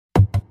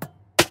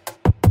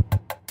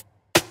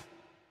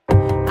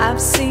I've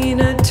seen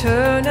a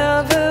turn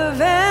of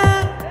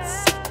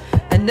events,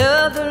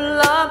 another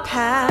law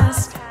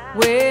passed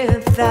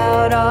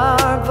without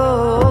our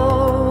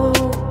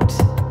vote.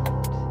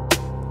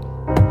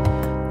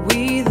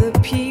 We the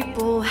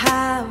people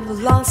have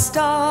lost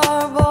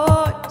our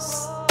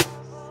voice,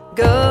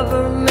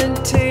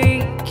 government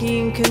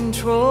taking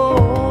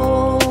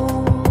control.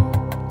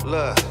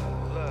 Look,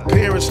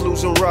 parents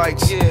losing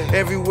rights,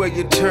 everywhere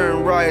you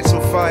turn, riots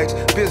and fights.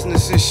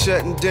 Businesses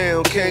shutting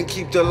down, can't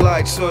keep the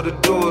lights or the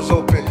doors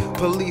open.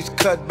 Police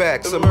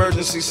cutbacks,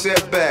 emergency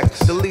setbacks.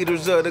 The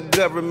leaders of the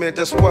government,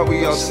 that's why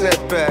we all set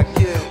back.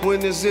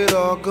 When is it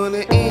all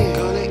gonna end?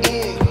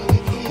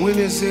 When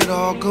is it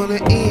all gonna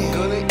end?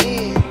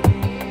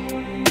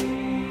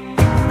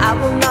 I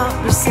will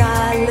not be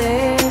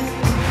silent,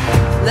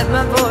 let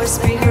my voice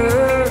be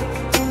heard.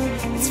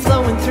 It's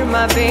flowing through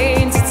my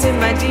veins, it's in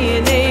my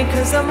DNA,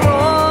 'cause I'm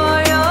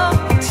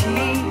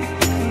royalty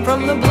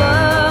from the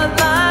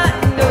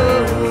bloodline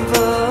of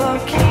a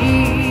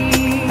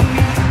king.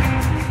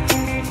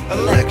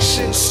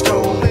 Elections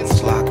stolen,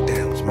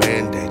 lockdowns,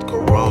 mandate,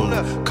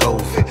 corona,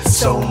 COVID,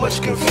 so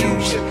much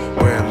confusion.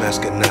 Wear a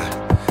mask or not,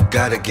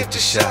 gotta get the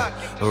shot.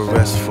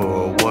 Arrest for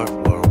a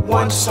war,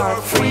 once our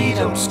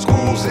freedom.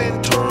 Schools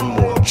in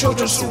turmoil,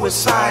 children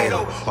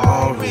suicidal.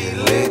 All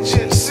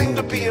religions seem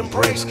to be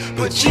embraced,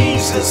 but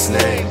Jesus'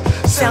 name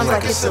sounds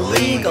like it's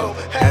illegal.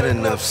 Had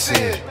enough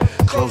sin,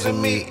 closing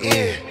me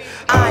in.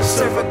 I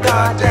serve a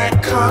God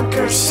that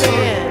conquers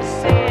sin.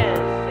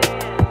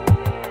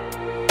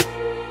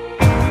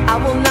 I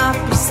will not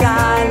be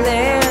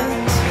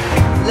silent,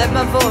 let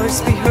my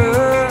voice be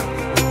heard.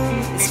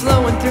 It's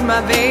flowing through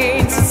my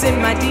veins, it's in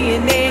my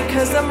DNA,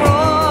 'cause I'm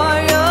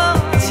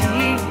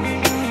royalty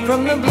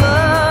from the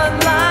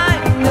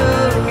bloodline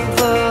of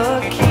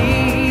a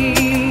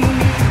king.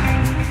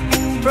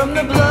 From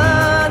the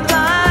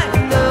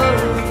bloodline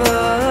of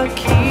a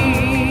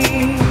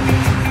king.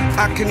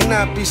 I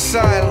cannot be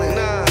silent,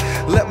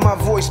 let my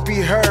voice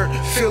be heard.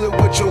 Fill it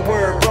with your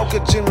word, broke a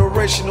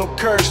generational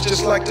curse.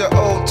 Just like the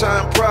old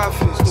time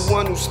prophets, the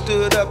one who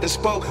stood up and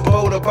spoke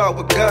bold about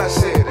what God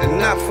said, and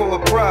not for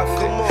a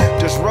profit.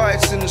 There's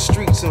riots in the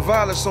streets and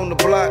violence on the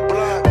block.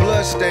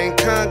 Bloodstained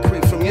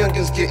concrete from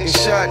youngins getting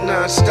shot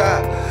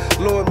non-stop.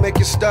 Lord, make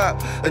it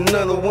stop.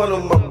 Another one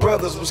of my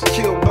brothers was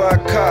killed by a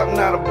cop.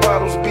 Now the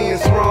bottles being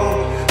thrown,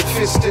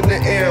 fist in the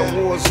air,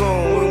 war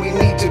zone. When we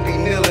need to be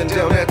kneeling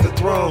down at the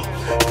throne,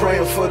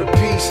 praying for the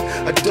peace.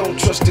 I don't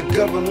trust the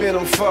government,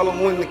 I'm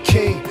following the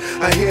king.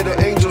 I hear the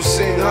angels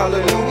sing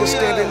hallelujah,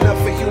 standing up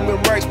for human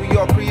rights. We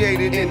all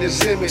created in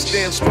his image.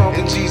 Stand strong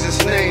in Jesus'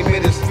 name.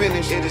 It is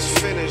finished. It is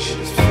finished. It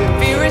is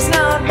finished. Fear is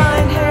not my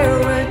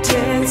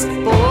inheritance,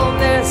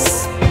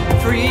 boldness,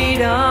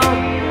 freedom.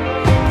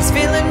 He's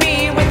filling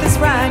me with his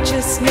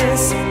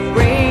righteousness,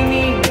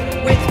 reigning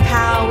with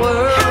power.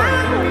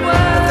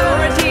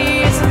 Authority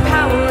is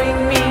empowering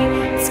me.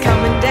 It's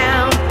coming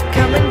down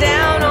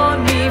on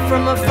me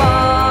from a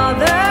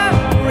Father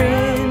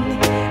in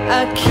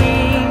a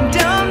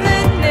kingdom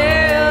that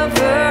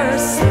never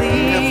sleeps.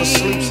 He never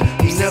sleeps,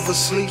 he never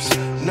sleeps,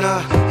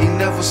 nah. He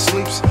never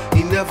sleeps,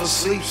 he never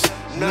sleeps,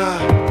 nah.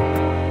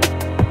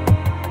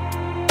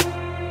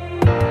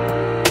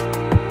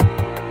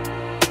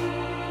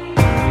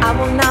 I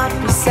will not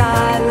be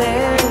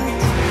silent,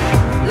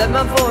 let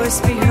my voice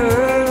be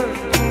heard.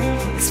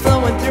 It's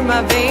flowing through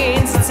my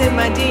veins, it's in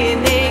my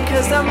DNA,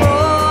 'cause I'm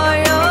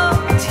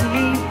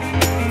royalty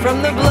from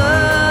the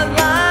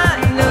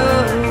bloodline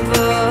of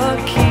a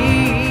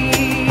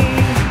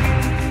king.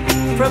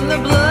 From the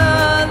blood